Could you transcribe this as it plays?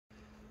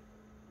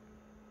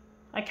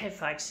Okay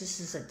folks, this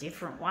is a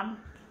different one.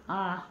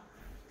 I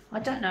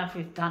don't know if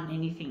we've done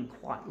anything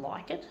quite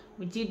like it.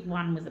 We did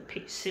one with a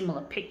similar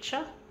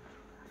picture,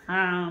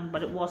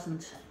 but it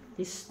wasn't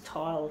this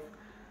style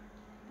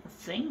of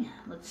thing.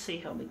 Let's see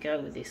how we go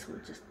with this. We'll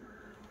just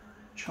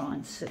try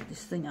and set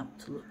this thing up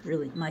to look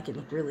really, make it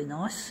look really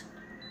nice.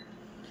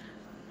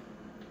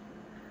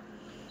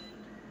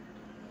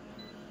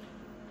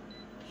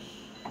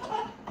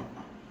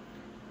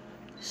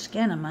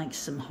 Scanner makes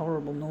some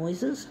horrible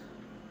noises.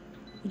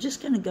 We're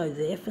just going to go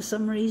there for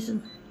some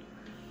reason.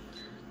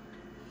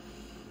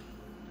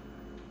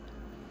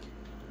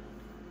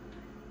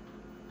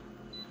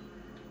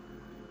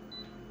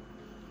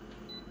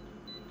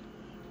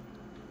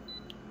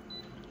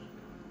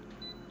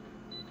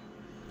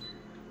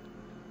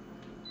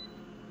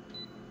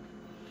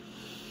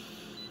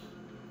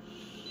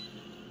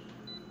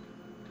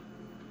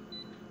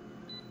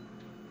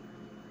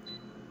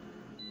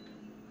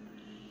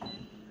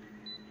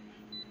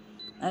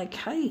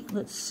 Okay,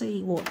 let's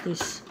see what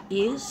this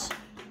is.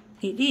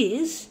 It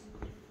is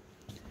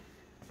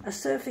a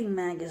surfing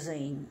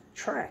magazine,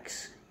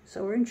 Tracks.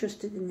 So we're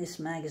interested in this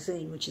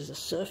magazine, which is a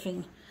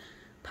surfing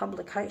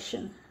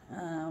publication.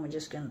 We're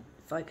just going to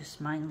focus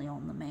mainly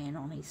on the man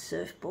on his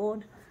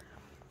surfboard.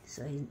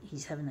 So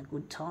he's having a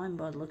good time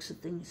by the looks of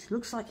things. It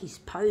looks like he's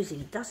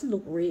posing. It doesn't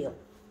look real,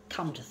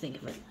 come to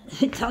think of it.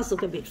 It does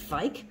look a bit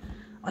fake.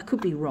 I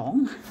could be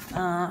wrong.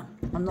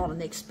 I'm not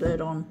an expert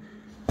on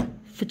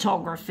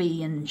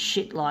photography and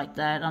shit like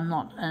that. I'm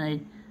not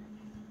an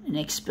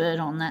expert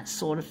on that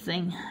sort of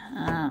thing.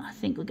 I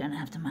think we're going to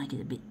have to make it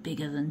a bit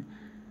bigger than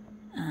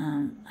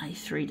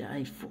A3 to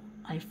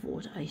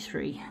A4 to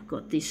A3. I've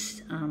got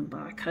this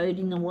barcode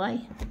in the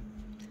way,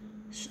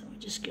 so we're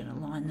just going to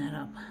line that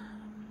up.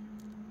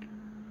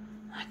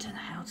 I don't know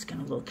how it's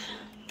going to look.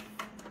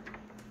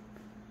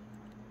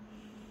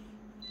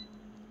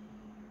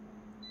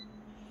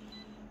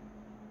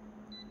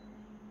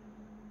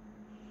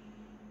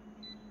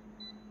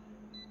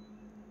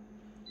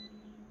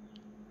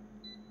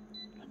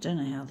 Don't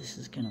know how this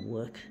is going to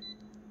work.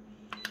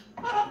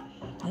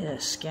 Yeah,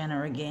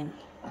 scanner again.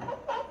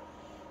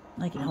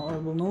 Making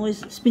horrible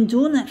noise. It's been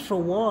doing that for a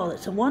while.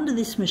 It's a wonder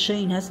this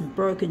machine hasn't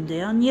broken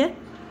down yet.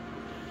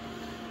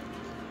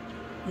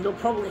 It'll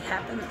probably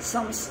happen at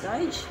some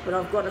stage, but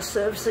I've got a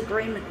service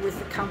agreement with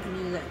the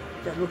company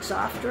that looks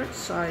after it,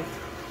 so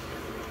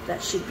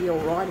that should be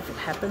alright if it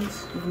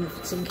happens, even if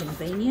it's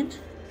inconvenient.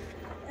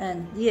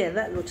 And yeah,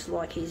 that looks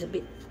like he's a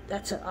bit,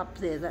 that's up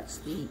there, that's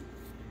the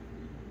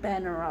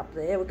banner up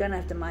there. We're going to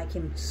have to make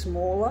him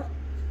smaller,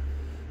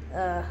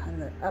 and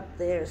the up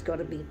there has got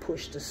to be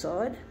pushed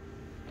aside.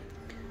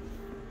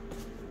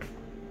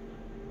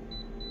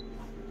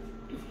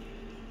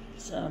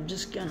 So I'm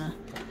just going to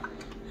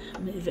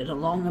move it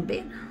along a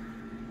bit.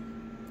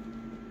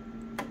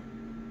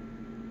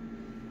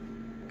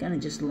 Going to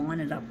just line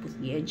it up with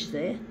the edge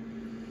there,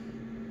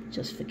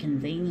 just for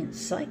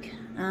convenience sake.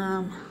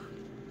 I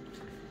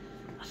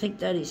think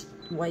that is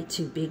way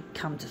too big,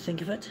 come to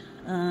think of it.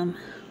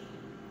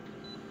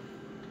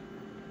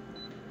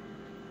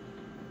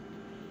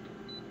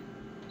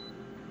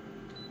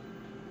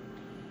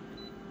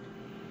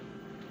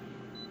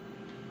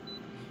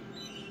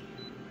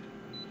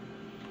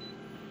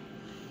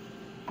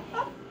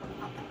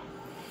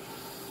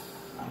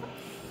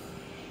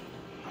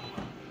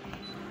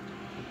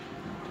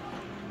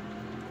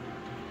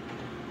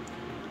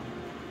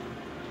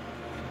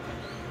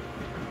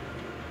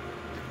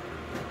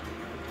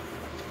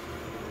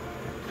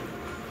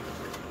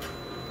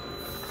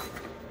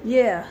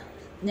 Yeah,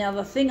 now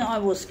the thing I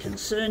was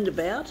concerned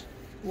about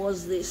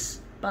was this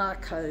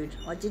barcode.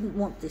 I didn't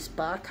want this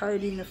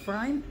barcode in the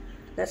frame.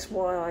 That's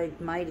why I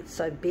made it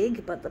so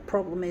big, but the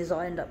problem is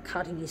I end up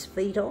cutting his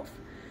feet off.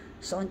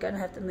 So I'm going to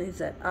have to move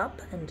that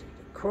up and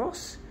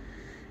across,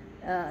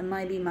 and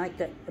maybe make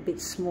that a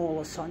bit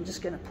smaller. So I'm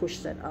just going to push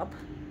that up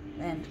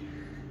and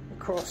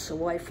across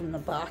away from the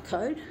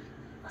barcode.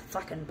 The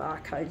fucking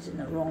barcode's in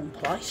the wrong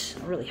place.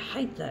 I really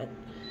hate that.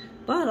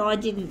 But I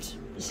didn't,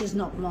 this is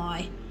not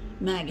my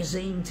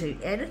magazine to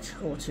edit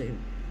or to,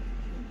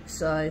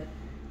 so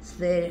it's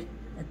there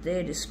at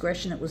their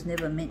discretion. It was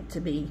never meant to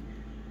be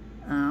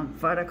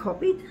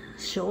photocopied,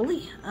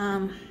 surely.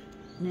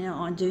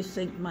 Now I do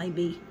think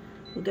maybe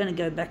we're going to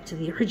go back to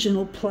the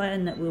original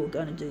plan that we were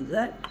going to do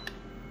that.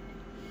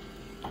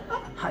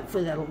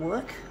 Hopefully that'll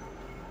work.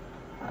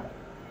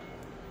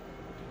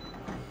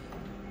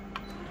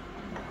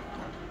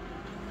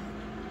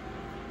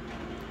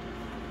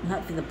 And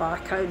hopefully the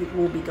barcode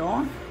will be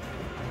gone.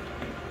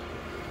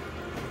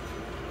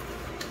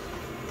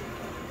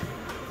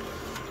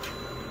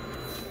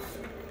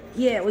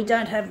 Yeah, we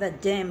don't have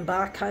that damn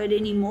barcode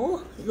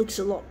anymore. It looks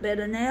a lot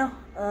better now.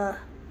 I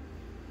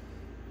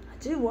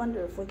do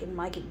wonder if we can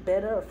make it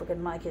better, if we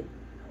can make it,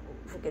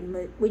 if we can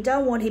move. We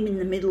don't want him in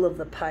the middle of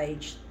the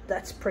page.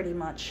 That's pretty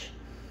much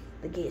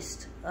the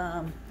gist.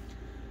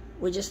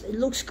 It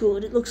looks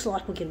good. It looks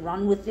like we can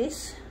run with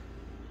this.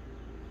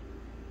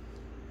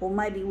 Or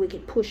maybe we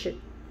could push it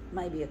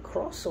maybe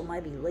across, or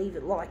maybe leave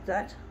it like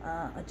that.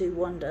 I do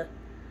wonder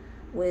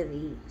where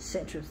the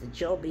centre of the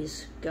job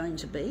is going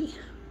to be.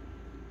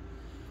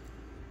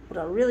 But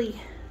I'm really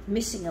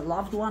missing a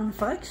loved one,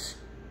 folks.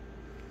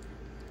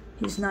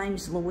 His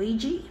name's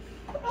Luigi,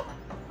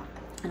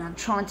 and I'm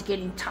trying to get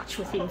in touch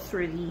with him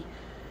through the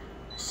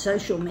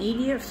social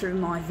media, through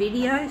my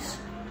videos,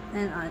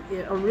 and I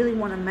really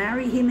want to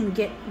marry him and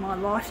get my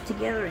life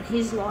together and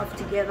his life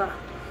together,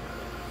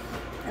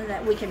 and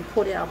that we can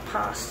put our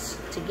pasts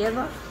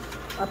together,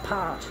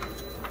 apart,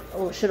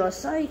 or should I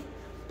say,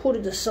 put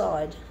it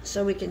aside,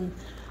 so we can,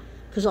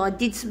 because I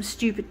did some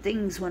stupid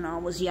things when I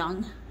was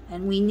young,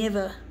 and we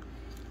never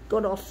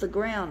got off the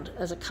ground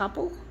as a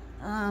couple,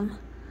 and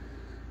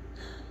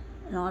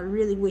I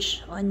really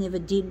wish I never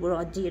did what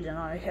I did, and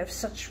I have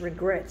such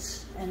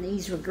regrets, and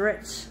these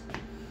regrets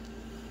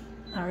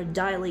are a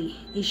daily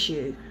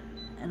issue,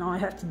 and I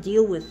have to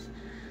deal with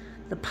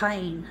the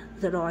pain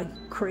that I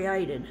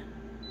created,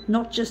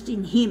 not just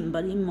in him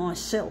but in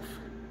myself.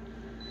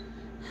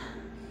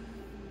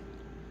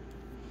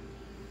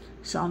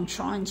 So I'm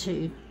trying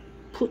to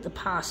put the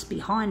past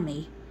behind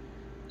me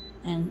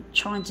and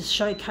trying to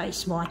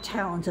showcase my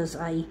talent as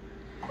a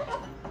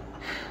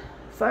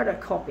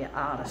photocopier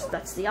artist.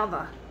 That's the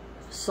other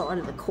side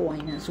of the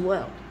coin as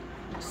well,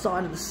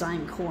 side of the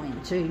same coin,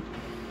 to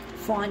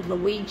find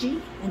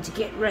Luigi and to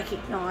get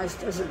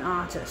recognised as an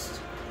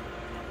artist.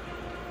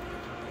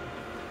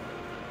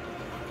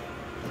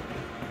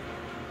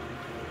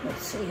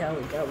 Let's see how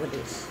we go with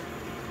this.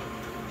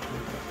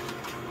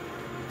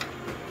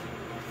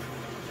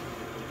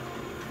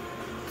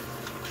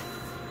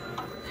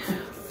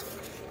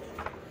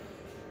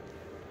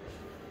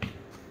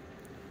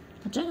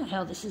 I don't know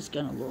how this is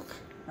going to look,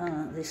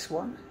 this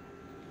one.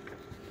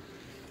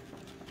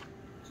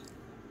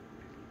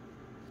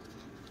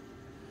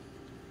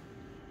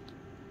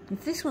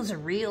 If this was a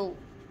real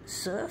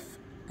surf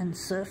and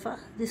surfer,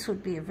 this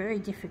would be a very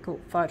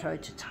difficult photo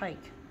to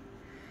take.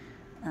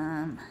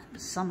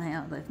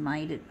 Somehow they've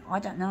made it. I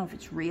don't know if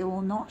it's real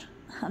or not.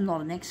 I'm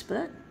not an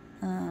expert.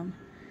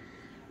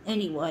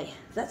 Anyway,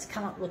 that's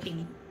come up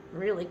looking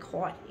really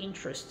quite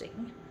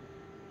interesting.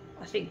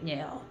 I think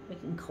now we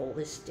can call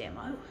this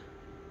demo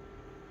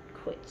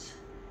quits.